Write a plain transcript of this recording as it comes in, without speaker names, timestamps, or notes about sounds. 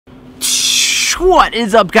What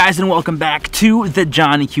is up, guys, and welcome back to the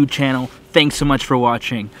Johnny Q channel. Thanks so much for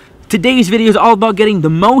watching. Today's video is all about getting the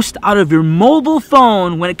most out of your mobile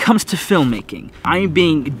phone when it comes to filmmaking. I'm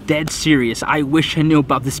being dead serious. I wish I knew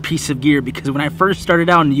about this piece of gear because when I first started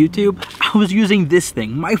out on YouTube, I was using this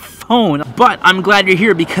thing, my phone. But I'm glad you're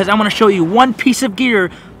here because I want to show you one piece of gear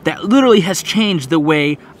that literally has changed the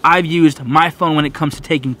way I've used my phone when it comes to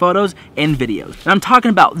taking photos and videos. And I'm talking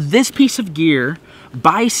about this piece of gear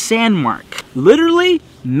by Sandmarc, literally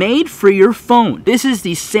made for your phone. This is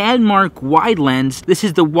the Sandmarc wide lens. This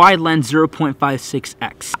is the wide lens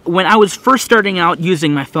 0.56x. When I was first starting out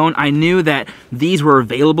using my phone, I knew that these were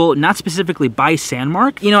available, not specifically by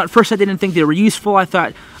Sandmarc. You know, at first I didn't think they were useful. I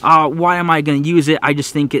thought, why am I gonna use it? I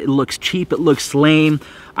just think it looks cheap, it looks lame.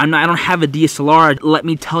 I don't have a DSLR. Let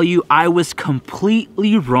me tell you, I was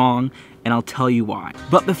completely wrong, and I'll tell you why.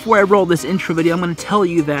 But before I roll this intro video, I'm gonna tell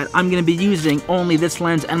you that I'm gonna be using only this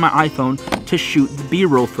lens and my iPhone to shoot the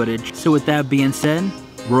B-roll footage. So with that being said,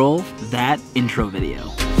 roll that intro video.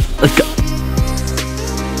 Let's go.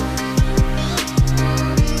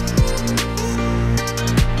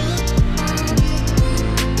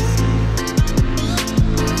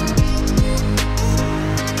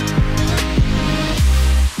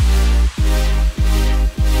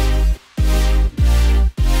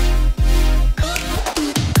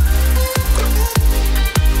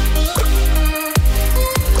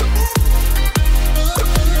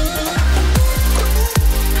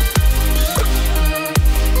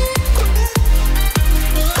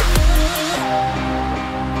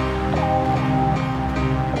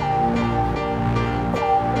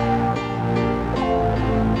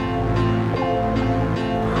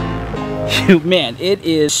 Man, it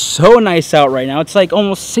is so nice out right now. It's like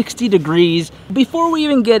almost 60 degrees. Before we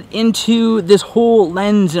even get into this whole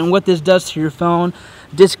lens and what this does to your phone,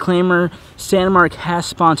 disclaimer, Sandmarc has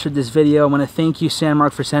sponsored this video. I want to thank you,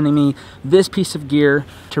 Sandmarc, for sending me this piece of gear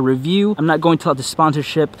to review. I'm not going to let the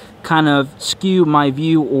sponsorship kind of skew my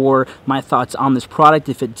view or my thoughts on this product.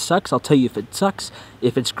 If it sucks, I'll tell you if it sucks.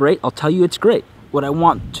 If it's great, I'll tell you it's great. What I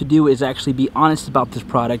want to do is actually be honest about this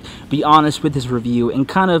product, be honest with this review, and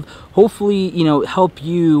kind of hopefully, you know, help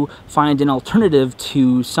you find an alternative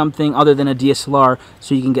to something other than a DSLR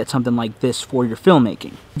so you can get something like this for your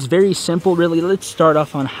filmmaking. It's very simple, really. Let's start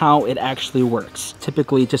off on how it actually works.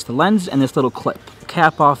 Typically, just the lens and this little clip.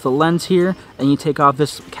 Cap off the lens here, and you take off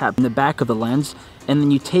this cap in the back of the lens, and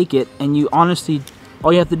then you take it, and you honestly,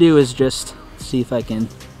 all you have to do is just, see if I can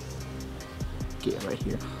get it right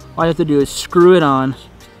here. All you have to do is screw it on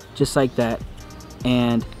just like that,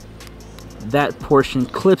 and that portion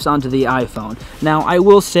clips onto the iPhone. Now I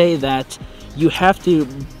will say that you have to,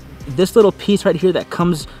 this little piece right here that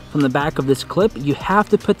comes from the back of this clip, you have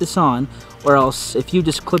to put this on, or else if you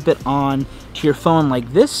just clip it on to your phone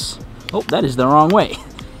like this, oh, that is the wrong way.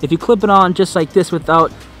 If you clip it on just like this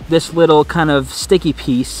without this little kind of sticky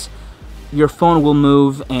piece, your phone will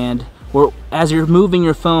move, and or as you're moving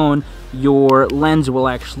your phone, your lens will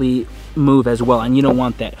actually move as well, and you don't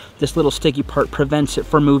want that. This little sticky part prevents it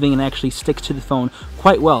from moving and actually sticks to the phone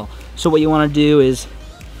quite well. So what you want to do is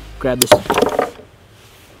grab this.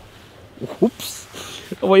 Whoops.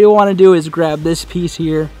 What you want to do is grab this piece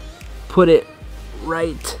here, put it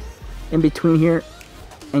right in between here,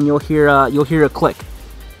 and you'll hear a click,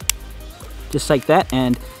 just like that,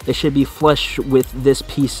 and it should be flush with this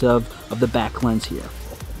piece of the back lens here.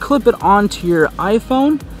 Clip it onto your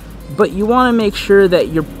iPhone, but you want to make sure that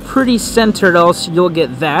you're pretty centered, else you'll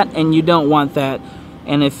get that, and you don't want that.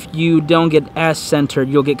 And if you don't get as centered,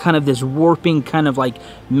 you'll get kind of this warping kind of like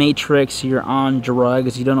matrix. You're on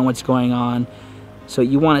drugs, you don't know what's going on. So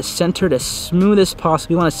you want to center it as smooth as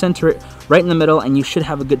possible. You want to center it right in the middle, and you should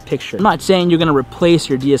have a good picture. I'm not saying you're going to replace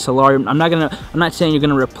your DSLR. I'm not saying you're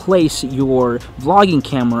going to replace your vlogging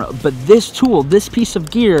camera, but this tool, this piece of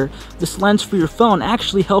gear, this lens for your phone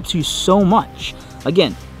actually helps you so much.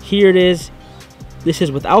 Again, here it is. This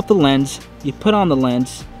is without the lens. You put on the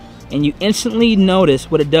lens, and you instantly notice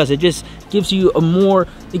what it does. It just gives you more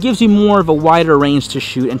of a wider range to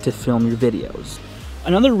shoot and to film your videos.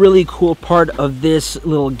 Another really cool part of this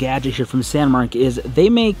little gadget here from Sandmarc is they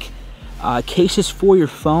make cases for your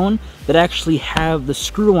phone that actually have the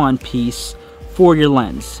screw-on piece for your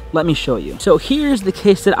lens. Let me show you. So here's the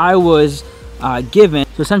case that I was given.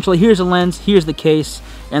 So essentially, here's a lens, here's the case,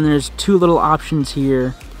 and there's two little options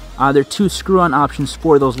here. There are two screw-on options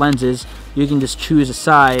for those lenses. You can just choose a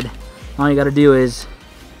side. All you got to do is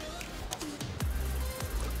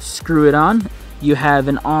screw it on. You have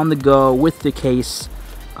an on-the-go with the case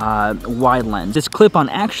wide lens. This clip-on,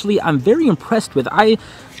 actually, I'm very impressed with. I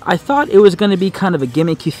thought it was going to be kind of a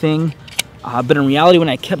gimmicky thing, but in reality, when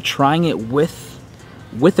I kept trying it with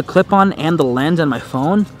with the clip-on and the lens on my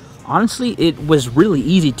phone, honestly, it was really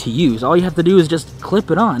easy to use. All you have to do is just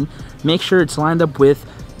clip it on, make sure it's lined up with,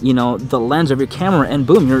 you know, the lens of your camera, and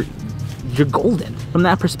boom, you're golden. From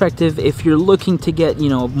that perspective, if you're looking to get, you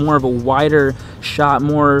know, more of a wider shot,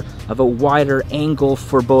 more of a wider angle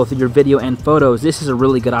for both your video and photos, this is a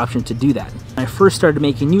really good option to do that. When I first started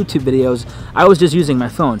making YouTube videos, I was just using my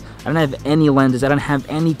phone. I didn't have any lenses, I didn't have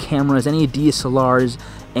any cameras, any DSLRs,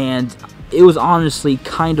 and it was honestly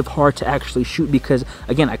kind of hard to actually shoot because,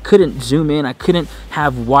 again, I couldn't zoom in, I couldn't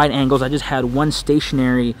have wide angles, I just had one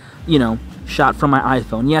stationary, you know, shot from my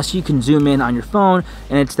iPhone. Yes, you can zoom in on your phone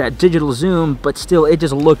and it's that digital zoom, but still it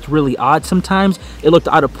just looked really odd sometimes. It looked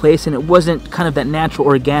out of place and it wasn't kind of that natural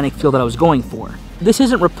organic feel that I was going for. This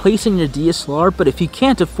isn't replacing your DSLR, but if you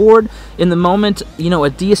can't afford in the moment, you know, a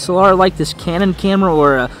DSLR like this Canon camera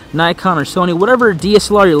or a Nikon or Sony, whatever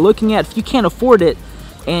DSLR you're looking at, if you can't afford it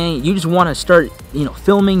and you just want to start, you know,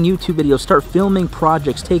 filming YouTube videos, start filming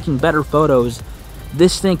projects, taking better photos,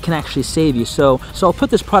 this thing can actually save you. So I'll put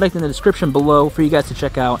this product in the description below for you guys to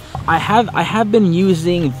check out. I have been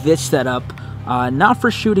using this setup, not for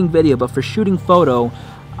shooting video, but for shooting photo,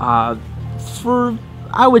 for,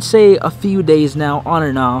 I would say, a few days now, on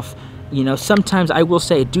and off. You know, sometimes I will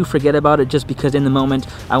say I do forget about it just because in the moment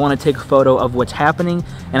I want to take a photo of what's happening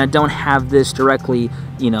and I don't have this directly,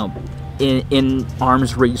 you know, in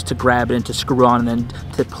arm's reach to grab it and to screw on and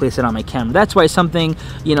then to place it on my camera. That's why something,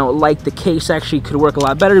 you know, like the case actually could work a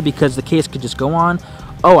lot better, because the case could just go on.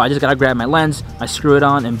 Oh, I just gotta grab my lens, I screw it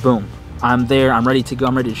on, and boom, I'm there, I'm ready to go,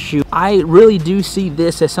 I'm ready to shoot. I really do see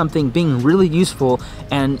this as something being really useful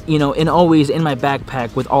and, you know, and always in my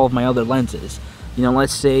backpack with all of my other lenses. You know,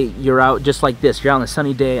 let's say you're out just like this, you're out on a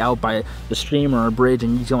sunny day out by the stream or a bridge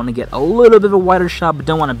and you just want to get a little bit of a wider shot but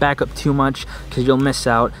don't want to back up too much because you'll miss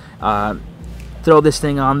out. Throw this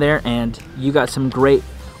thing on there and you got some great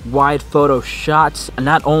wide photo shots.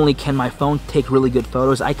 Not only can my phone take really good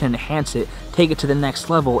photos, I can enhance it, take it to the next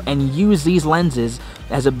level, and use these lenses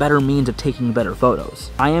as a better means of taking better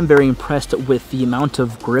photos. I am very impressed with the amount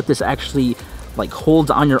of grip this actually like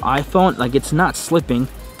holds on your iPhone. Like, it's not slipping.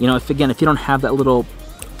 You know, if you don't have that little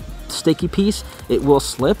sticky piece, it will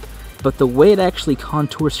slip, but the way it actually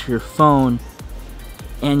contours to your phone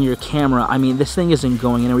and your camera, I mean, this thing isn't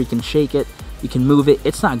going anywhere. You can shake it, you can move it,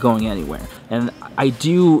 it's not going anywhere. And I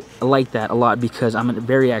do like that a lot because I'm a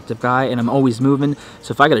very active guy and I'm always moving.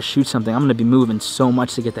 So if I gotta shoot something, I'm gonna be moving so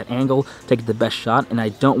much to get that angle, to get the best shot, and I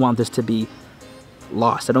don't want this to be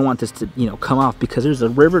lost. I don't want this to, you know, come off because there's a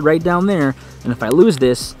river right down there, and if I lose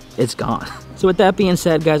this, it's gone. So with that being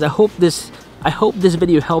said, guys, I hope this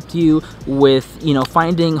video helped you with, you know,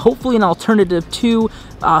 finding hopefully an alternative to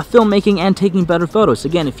filmmaking and taking better photos.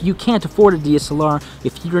 Again, if you can't afford a DSLR,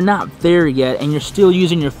 if you're not there yet and you're still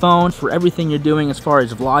using your phone for everything you're doing as far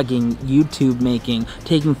as vlogging, YouTube making,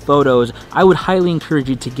 taking photos, I would highly encourage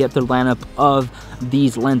you to get the lineup of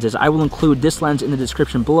these lenses. I will include this lens in the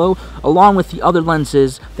description below along with the other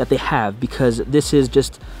lenses that they have, because this is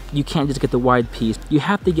just, you can't just get the wide piece. You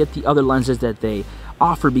have to get the other lenses that they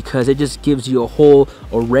offer because it just gives you a whole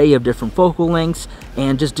array of different focal lengths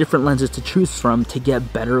and just different lenses to choose from to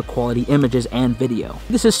get better quality images and video.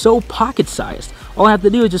 This is so pocket sized. All I have to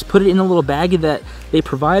do is just put it in a little baggie that they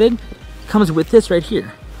provided. It comes with this right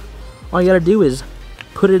here. All you gotta do is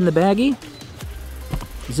put it in the baggie,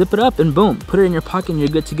 zip it up, and boom, put it in your pocket and you're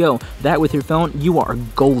good to go. That with your phone, you are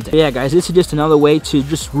golden. But yeah, guys, this is just another way to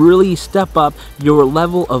just really step up your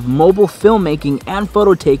level of mobile filmmaking and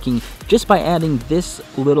photo taking just by adding this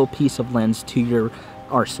little piece of lens to your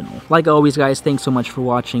arsenal. Like always, guys, thanks so much for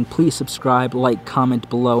watching. Please subscribe, like, comment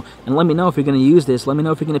below, and let me know if you're going to use this. Let me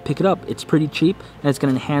know if you're going to pick it up. It's pretty cheap and it's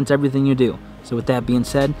going to enhance everything you do. So with that being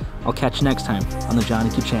said, I'll catch you next time on the John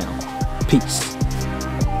and Q channel. Peace.